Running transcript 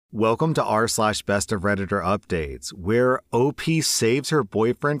Welcome to r/Bestof Redditor updates, where OP saves her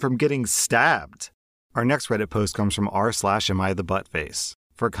boyfriend from getting stabbed. Our next Reddit post comes from r/AmITheButtface.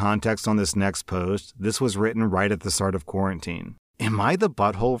 For context on this next post, this was written right at the start of quarantine. Am I the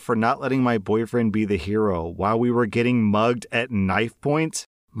butthole for not letting my boyfriend be the hero while we were getting mugged at knife point?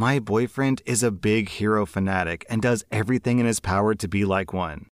 My boyfriend is a big hero fanatic and does everything in his power to be like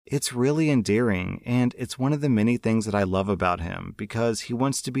one. It's really endearing, and it's one of the many things that I love about him because he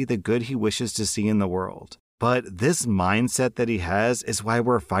wants to be the good he wishes to see in the world. But this mindset that he has is why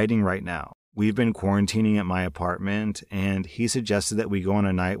we're fighting right now. We've been quarantining at my apartment, and he suggested that we go on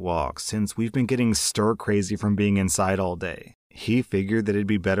a night walk since we've been getting stir crazy from being inside all day. He figured that it'd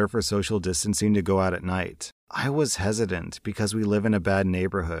be better for social distancing to go out at night. I was hesitant because we live in a bad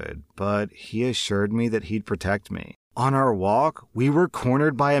neighborhood, but he assured me that he'd protect me. On our walk, we were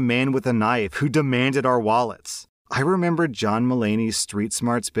cornered by a man with a knife who demanded our wallets. I remembered John Mulaney's Street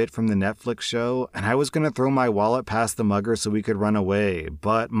Smarts bit from the Netflix show, and I was going to throw my wallet past the mugger so we could run away,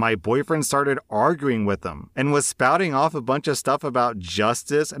 but my boyfriend started arguing with him and was spouting off a bunch of stuff about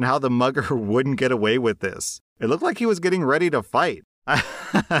justice and how the mugger wouldn't get away with this. It looked like he was getting ready to fight.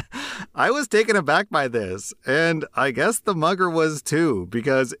 I was taken aback by this, and I guess the mugger was too,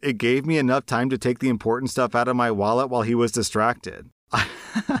 because it gave me enough time to take the important stuff out of my wallet while he was distracted.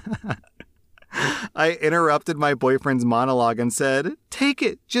 I interrupted my boyfriend's monologue and said, "Take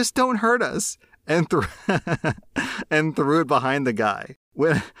it, just don't hurt us," and threw it behind the guy.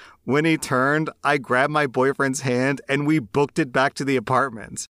 When he turned, I grabbed my boyfriend's hand and we booked it back to the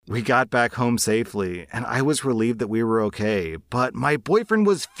apartment. We got back home safely, and I was relieved that we were okay, but my boyfriend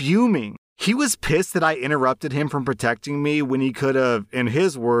was fuming. He was pissed that I interrupted him from protecting me when he could have, in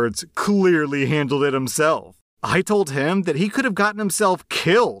his words, clearly handled it himself. I told him that he could have gotten himself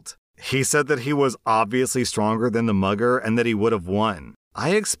killed. He said that he was obviously stronger than the mugger and that he would have won.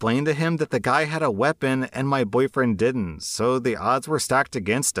 I explained to him that the guy had a weapon and my boyfriend didn't, so the odds were stacked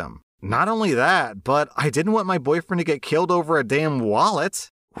against him. Not only that, but I didn't want my boyfriend to get killed over a damn wallet.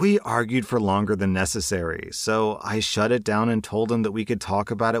 We argued for longer than necessary, so I shut it down and told him that we could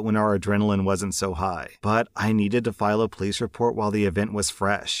talk about it when our adrenaline wasn't so high, but I needed to file a police report while the event was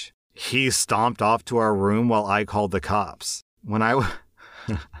fresh. He stomped off to our room while I called the cops. When I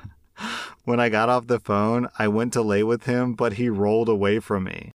got off the phone, I went to lay with him, but he rolled away from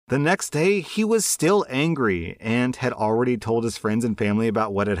me. The next day, he was still angry and had already told his friends and family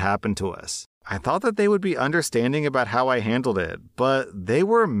about what had happened to us. I thought that they would be understanding about how I handled it, but they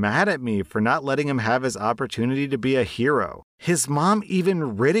were mad at me for not letting him have his opportunity to be a hero. His mom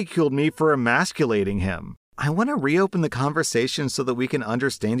even ridiculed me for emasculating him. I want to reopen the conversation so that we can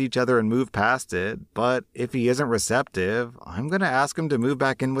understand each other and move past it, but if he isn't receptive, I'm going to ask him to move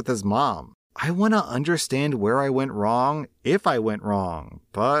back in with his mom. I want to understand where I went wrong, if I went wrong,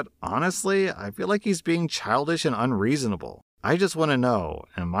 but honestly, I feel like he's being childish and unreasonable. I just want to know,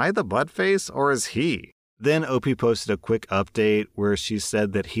 am I the buttface or is he? Then OP posted a quick update where she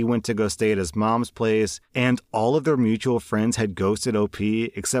said that he went to go stay at his mom's place and all of their mutual friends had ghosted OP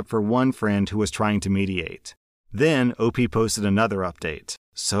except for one friend who was trying to mediate. Then OP posted another update.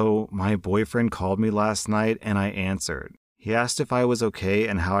 So my boyfriend called me last night and I answered. He asked if I was okay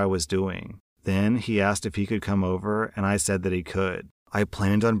and how I was doing. Then he asked if he could come over and I said that he could. I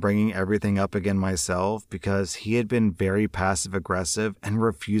planned on bringing everything up again myself because he had been very passive-aggressive and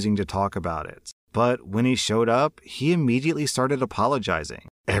refusing to talk about it. But when he showed up, he immediately started apologizing.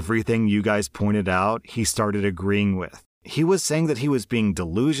 Everything you guys pointed out, he started agreeing with. He was saying that he was being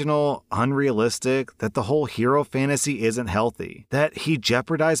delusional, unrealistic, that the whole hero fantasy isn't healthy, that he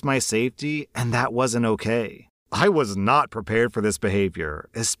jeopardized my safety, and that wasn't okay. I was not prepared for this behavior,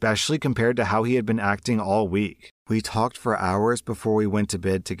 especially compared to how he had been acting all week. We talked for hours before we went to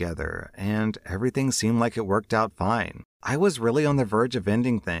bed together, and everything seemed like it worked out fine. I was really on the verge of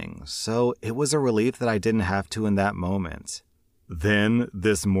ending things, so it was a relief that I didn't have to in that moment. Then,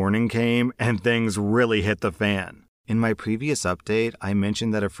 this morning came, and things really hit the fan. In my previous update, I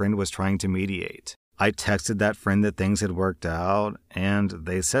mentioned that a friend was trying to mediate. I texted that friend that things had worked out, and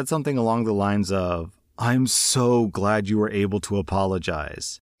they said something along the lines of, "I'm so glad you were able to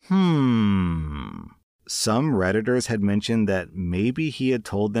apologize." Some Redditors had mentioned that maybe he had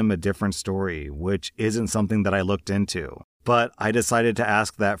told them a different story, which isn't something that I looked into. But I decided to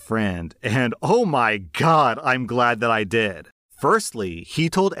ask that friend, and oh my god, I'm glad that I did. Firstly, he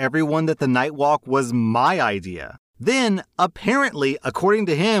told everyone that the night walk was my idea. Then, apparently, according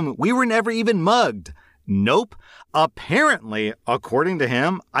to him, we were never even mugged. Nope. Apparently, according to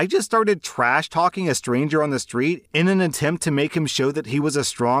him, I just started trash-talking a stranger on the street in an attempt to make him show that he was a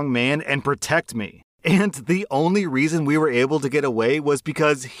strong man and protect me. And the only reason we were able to get away was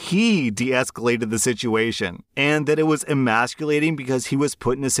because he de-escalated the situation. And that it was emasculating because he was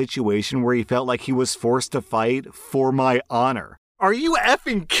put in a situation where he felt like he was forced to fight for my honor. Are you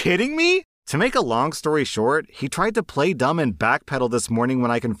effing kidding me? To make a long story short, he tried to play dumb and backpedal this morning when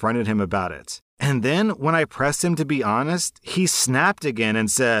I confronted him about it. And then, when I pressed him to be honest, he snapped again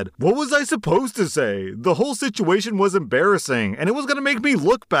and said, "What was I supposed to say? The whole situation was embarrassing, and it was going to make me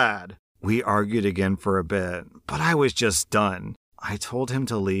look bad." We argued again for a bit, but I was just done. I told him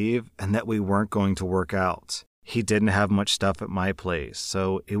to leave and that we weren't going to work out. He didn't have much stuff at my place,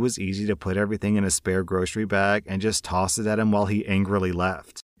 so it was easy to put everything in a spare grocery bag and just toss it at him while he angrily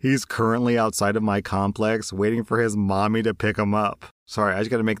left. He's currently outside of my complex waiting for his mommy to pick him up. Sorry, I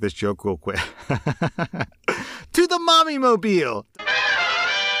just gotta make this joke real quick. To the mommy mobile!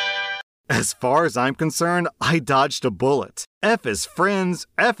 As far as I'm concerned, I dodged a bullet. F his friends,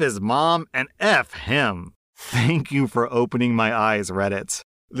 F his mom, and F him. Thank you for opening my eyes, Reddit.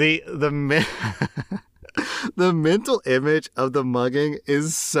 The mental image of the mugging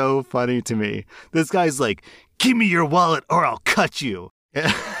is so funny to me. This guy's like, "Give me your wallet or I'll cut you."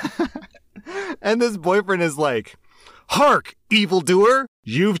 And this boyfriend is like, "Hark, evildoer,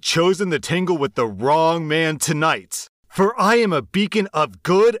 you've chosen to tangle with the wrong man tonight. For I am a beacon of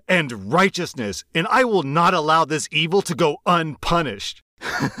good and righteousness, and I will not allow this evil to go unpunished."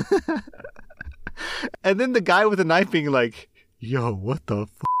 And then the guy with the knife being like, "Yo, what the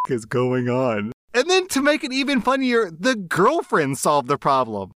is going on?" And then to make it even funnier, the girlfriend solved the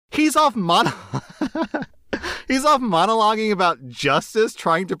problem. He's off monologuing about justice,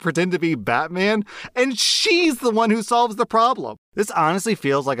 trying to pretend to be Batman, and she's the one who solves the problem. This honestly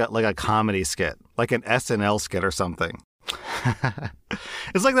feels like a comedy skit, like an SNL skit or something.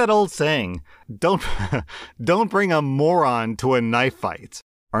 It's like that old saying, don't bring a moron to a knife fight.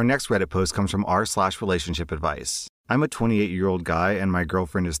 Our next Reddit post comes from r/relationship advice. I'm a 28-year-old guy and my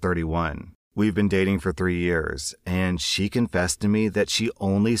girlfriend is 31. We've been dating for 3 years, and she confessed to me that she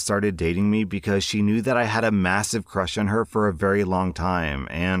only started dating me because she knew that I had a massive crush on her for a very long time,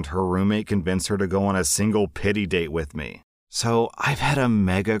 and her roommate convinced her to go on a single pity date with me. So I've had a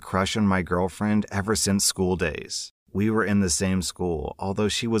mega crush on my girlfriend ever since school days. We were in the same school, although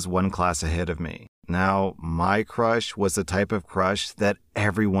she was one class ahead of me. Now, my crush was the type of crush that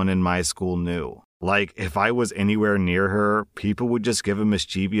everyone in my school knew. Like, if I was anywhere near her, people would just give a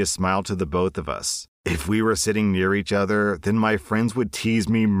mischievous smile to the both of us. If we were sitting near each other, then my friends would tease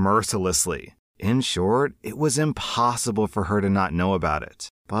me mercilessly. In short, it was impossible for her to not know about it.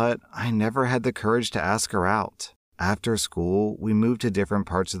 But I never had the courage to ask her out. After school, we moved to different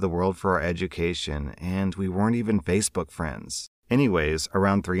parts of the world for our education, and we weren't even Facebook friends. Anyways,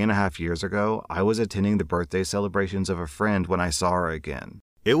 around 3.5 years ago, I was attending the birthday celebrations of a friend when I saw her again.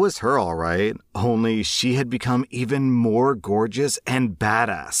 It was her all right, only she had become even more gorgeous and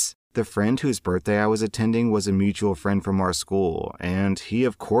badass. The friend whose birthday I was attending was a mutual friend from our school, and he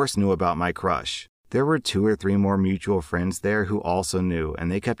of course knew about my crush. There were 2 or 3 more mutual friends there who also knew,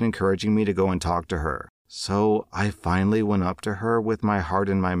 and they kept encouraging me to go and talk to her. So I finally went up to her with my heart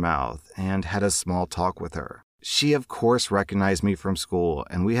in my mouth and had a small talk with her. She of course recognized me from school,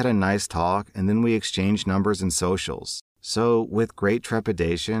 and we had a nice talk, and then we exchanged numbers and socials. So, with great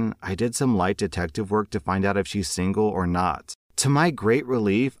trepidation, I did some light detective work to find out if she's single or not. To my great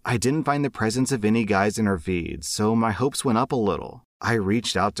relief, I didn't find the presence of any guys in her feed, so my hopes went up a little. I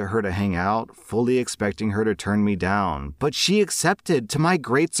reached out to her to hang out, fully expecting her to turn me down, but she accepted to my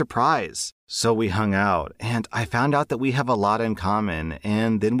great surprise. So we hung out, and I found out that we have a lot in common,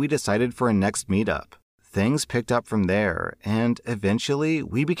 and then we decided for a next meetup. Things picked up from there, and eventually,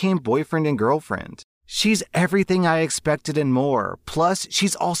 we became boyfriend and girlfriend. She's everything I expected and more, plus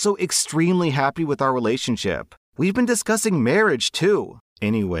she's also extremely happy with our relationship. We've been discussing marriage too.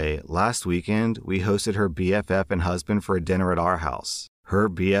 Anyway, last weekend, we hosted her BFF and husband for a dinner at our house. Her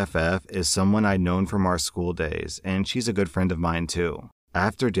BFF is someone I'd known from our school days, and she's a good friend of mine too.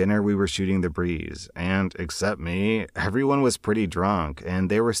 After dinner, we were shooting the breeze, and except me, everyone was pretty drunk, and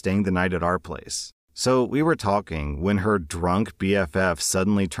they were staying the night at our place. So we were talking when her drunk BFF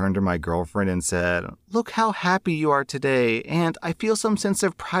suddenly turned to my girlfriend and said, "Look how happy you are today, and I feel some sense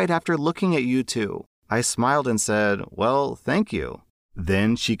of pride after looking at you two." I smiled and said, "Well, thank you."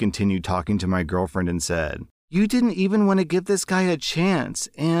 Then she continued talking to my girlfriend and said, "You didn't even want to give this guy a chance,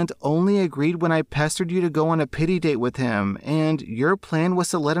 and only agreed when I pestered you to go on a pity date with him, and your plan was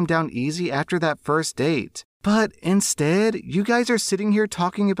to let him down easy after that first date. But instead, you guys are sitting here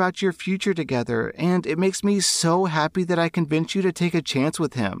talking about your future together, and it makes me so happy that I convinced you to take a chance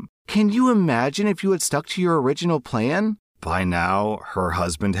with him. Can you imagine if you had stuck to your original plan? By now, her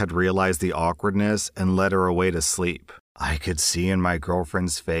husband had realized the awkwardness and led her away to sleep. I could see in my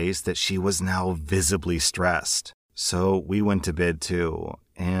girlfriend's face that she was now visibly stressed. So we went to bed too,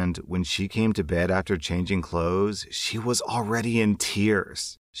 and when she came to bed after changing clothes, she was already in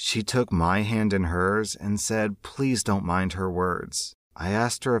tears. She took my hand in hers and said, "Please don't mind her words." I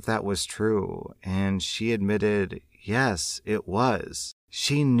asked her if that was true, and she admitted, yes, it was.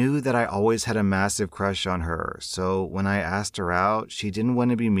 She knew that I always had a massive crush on her, so when I asked her out, she didn't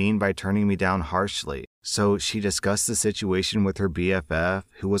want to be mean by turning me down harshly. So she discussed the situation with her BFF,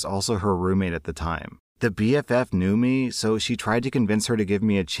 who was also her roommate at the time. The BFF knew me, so she tried to convince her to give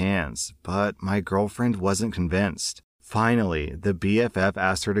me a chance, but my girlfriend wasn't convinced. Finally, the BFF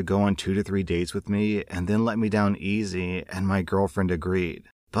asked her to go on 2 to 3 dates with me and then let me down easy, and my girlfriend agreed.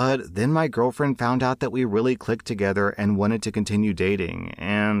 But then my girlfriend found out that we really clicked together and wanted to continue dating,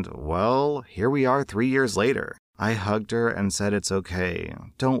 and, well, here we are 3 years later. I hugged her and said it's okay.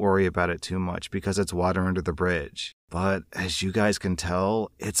 Don't worry about it too much because it's water under the bridge. But as you guys can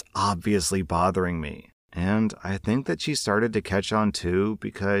tell, it's obviously bothering me. And I think that she started to catch on too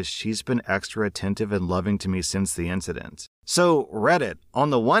because she's been extra attentive and loving to me since the incident. So, Reddit,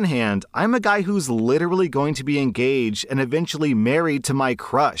 on the one hand, I'm a guy who's literally going to be engaged and eventually married to my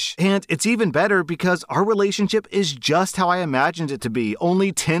crush. And it's even better because our relationship is just how I imagined it to be,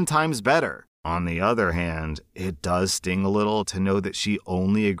 only 10 times better. On the other hand, it does sting a little to know that she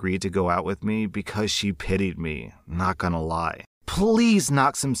only agreed to go out with me because she pitied me, not gonna lie. Please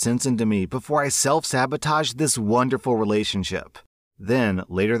knock some sense into me before I self-sabotage this wonderful relationship. Then,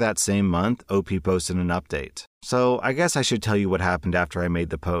 later that same month, OP posted an update. So I guess I should tell you what happened after I made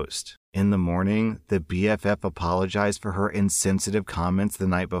the post. In the morning, the BFF apologized for her insensitive comments the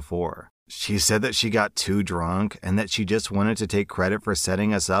night before. She said that she got too drunk and that she just wanted to take credit for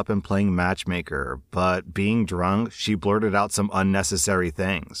setting us up and playing matchmaker, but being drunk, she blurted out some unnecessary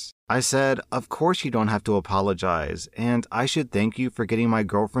things. I said, of course you don't have to apologize, and I should thank you for getting my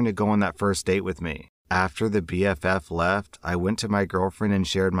girlfriend to go on that first date with me. After the BFF left, I went to my girlfriend and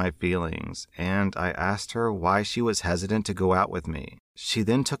shared my feelings, and I asked her why she was hesitant to go out with me. She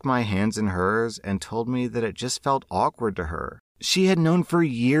then took my hands in hers and told me that it just felt awkward to her. She had known for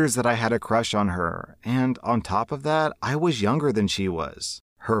years that I had a crush on her, and on top of that, I was younger than she was.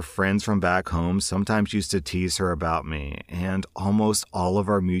 Her friends from back home sometimes used to tease her about me, and almost all of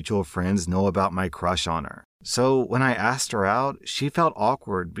our mutual friends know about my crush on her. So when I asked her out, she felt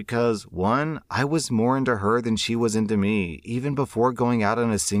awkward because, one, I was more into her than she was into me, even before going out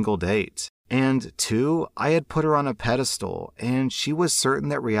on a single date. And two, I had put her on a pedestal, and she was certain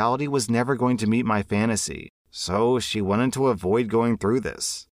that reality was never going to meet my fantasy. So she wanted to avoid going through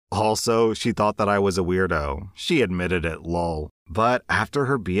this. Also, she thought that I was a weirdo. She admitted it, lol. But after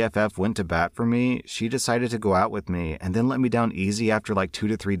her BFF went to bat for me, she decided to go out with me and then let me down easy after like 2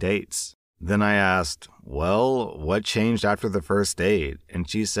 to 3 dates. Then I asked, well, what changed after the first date? And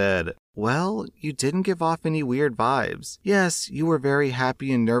she said, well, you didn't give off any weird vibes. Yes, you were very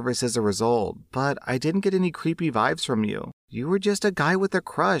happy and nervous as a result, but I didn't get any creepy vibes from you. You were just a guy with a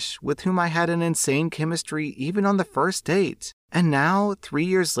crush with whom I had an insane chemistry even on the first date. And now, 3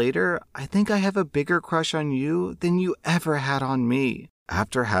 years later, I think I have a bigger crush on you than you ever had on me.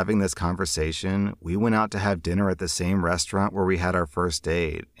 After having this conversation, we went out to have dinner at the same restaurant where we had our first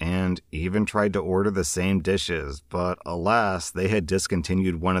date, and even tried to order the same dishes, but alas, they had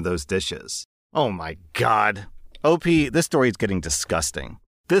discontinued one of those dishes. Oh my god. OP, this story is getting disgusting.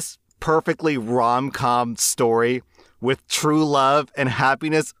 This perfectly rom-com story with true love and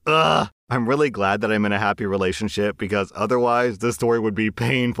happiness, ugh. I'm really glad that I'm in a happy relationship because otherwise this story would be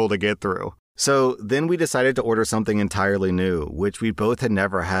painful to get through. So then we decided to order something entirely new, which we both had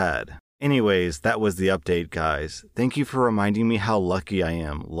never had. Anyways, that was the update, guys. Thank you for reminding me how lucky I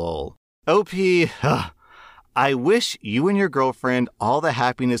am, lol. OP, I wish you and your girlfriend all the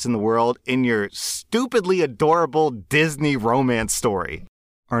happiness in the world in your stupidly adorable Disney romance story.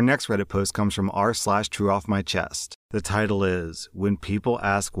 Our next Reddit post comes from r/trueoffmychest. The title is, When people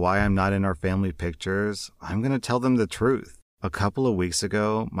ask why I'm not in our family pictures, I'm going to tell them the truth. A couple of weeks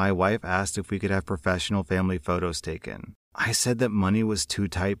ago, my wife asked if we could have professional family photos taken. I said that money was too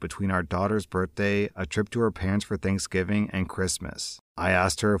tight between our daughter's birthday, a trip to her parents for Thanksgiving, and Christmas. I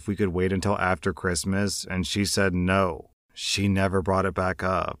asked her if we could wait until after Christmas, and she said no. She never brought it back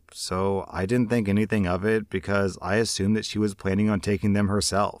up, so I didn't think anything of it because I assumed that she was planning on taking them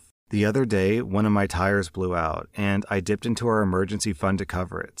herself. The other day, one of my tires blew out, and I dipped into our emergency fund to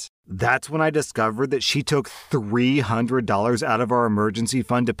cover it. That's when I discovered that she took $300 out of our emergency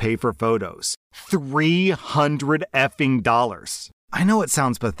fund to pay for photos. $300 effing dollars. I know it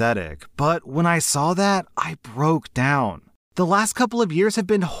sounds pathetic, but when I saw that, I broke down. The last couple of years have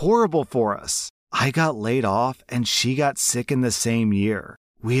been horrible for us. I got laid off and she got sick in the same year.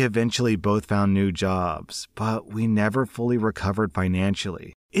 We eventually both found new jobs, but we never fully recovered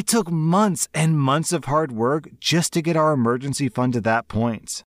financially. It took months and months of hard work just to get our emergency fund to that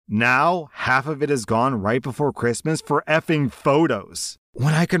point. Now, half of it is gone right before Christmas for effing photos.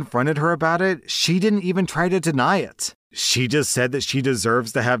 When I confronted her about it, she didn't even try to deny it. She just said that she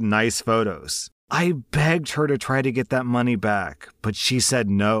deserves to have nice photos. I begged her to try to get that money back, but she said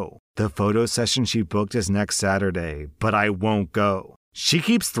no. The photo session she booked is next Saturday, but I won't go. She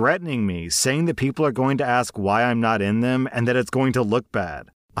keeps threatening me, saying that people are going to ask why I'm not in them and that it's going to look bad.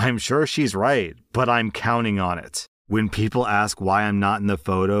 I'm sure she's right, but I'm counting on it. When people ask why I'm not in the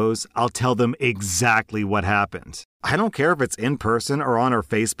photos, I'll tell them exactly what happened. I don't care if it's in person or on her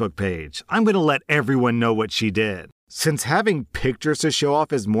Facebook page. I'm going to let everyone know what she did. Since having pictures to show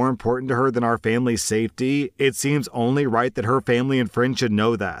off is more important to her than our family's safety, it seems only right that her family and friends should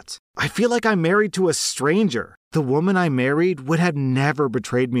know that. I feel like I'm married to a stranger. The woman I married would have never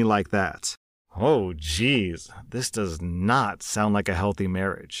betrayed me like that. Oh, geez. This does not sound like a healthy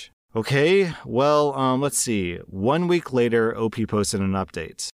marriage. Okay, well, let's see. 1 week later, OP posted an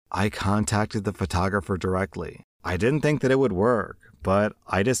update. I contacted the photographer directly. I didn't think that it would work, but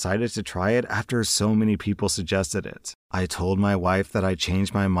I decided to try it after so many people suggested it. I told my wife that I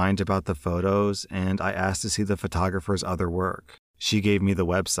changed my mind about the photos, and I asked to see the photographer's other work. She gave me the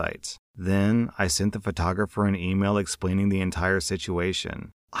website. Then I sent the photographer an email explaining the entire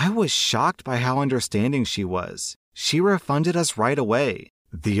situation. I was shocked by how understanding she was. She refunded us right away.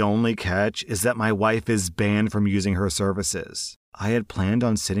 The only catch is that my wife is banned from using her services. I had planned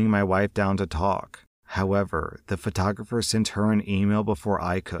on sitting my wife down to talk. However, the photographer sent her an email before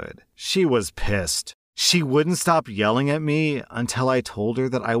I could. She was pissed. She wouldn't stop yelling at me until I told her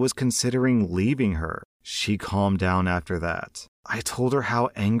that I was considering leaving her. She calmed down after that. I told her how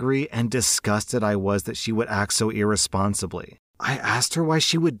angry and disgusted I was that she would act so irresponsibly. I asked her why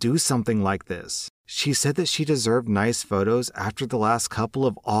she would do something like this. She said that she deserved nice photos after the last couple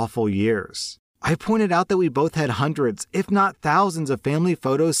of awful years. I pointed out that we both had hundreds, if not thousands, of family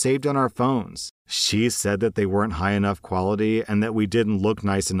photos saved on our phones. She said that they weren't high enough quality and that we didn't look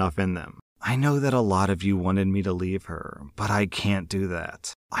nice enough in them. I know that a lot of you wanted me to leave her, but I can't do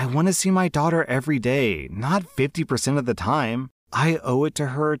that. I want to see my daughter every day, not 50% of the time. I owe it to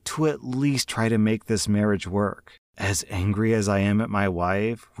her to at least try to make this marriage work. As angry as I am at my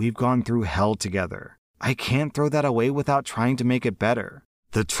wife, we've gone through hell together. I can't throw that away without trying to make it better.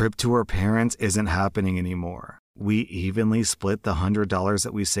 The trip to her parents isn't happening anymore. We evenly split the $100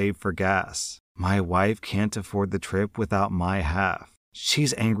 that we saved for gas. My wife can't afford the trip without my half.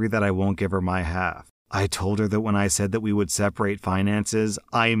 She's angry that I won't give her my half. I told her that when I said that we would separate finances,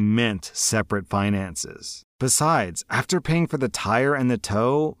 I meant separate finances. Besides, after paying for the tire and the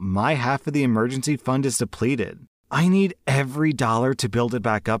tow, my half of the emergency fund is depleted. I need every dollar to build it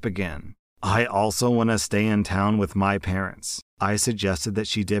back up again. I also want to stay in town with my parents. I suggested that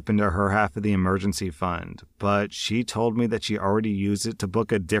she dip into her half of the emergency fund, but she told me that she already used it to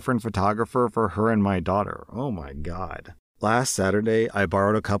book a different photographer for her and my daughter. Oh my God. Last Saturday, I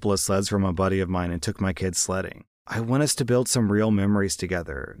borrowed a couple of sleds from a buddy of mine and took my kids sledding. I want us to build some real memories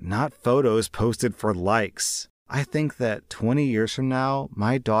together, not photos posted for likes. I think that 20 years from now,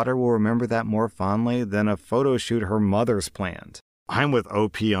 my daughter will remember that more fondly than a photo shoot her mother's planned. I'm with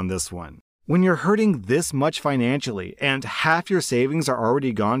OP on this one. When you're hurting this much financially and half your savings are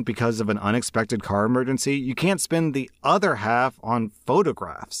already gone because of an unexpected car emergency, you can't spend the other half on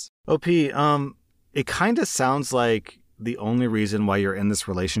photographs. OP, it kind of sounds like the only reason why you're in this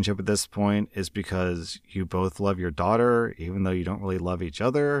relationship at this point is because you both love your daughter, even though you don't really love each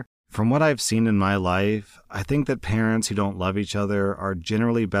other. From what I've seen in my life, I think that parents who don't love each other are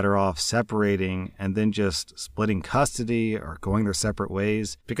generally better off separating and then just splitting custody or going their separate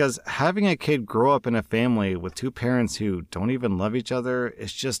ways. Because having a kid grow up in a family with two parents who don't even love each other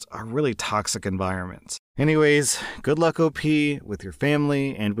is just a really toxic environment. Anyways, good luck, OP, with your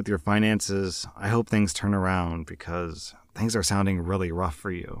family and with your finances. I hope things turn around because things are sounding really rough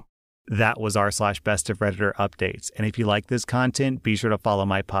for you. That was r/Bestof Redditor updates. And if you like this content, be sure to follow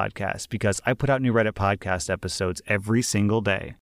my podcast because I put out new Reddit podcast episodes every single day.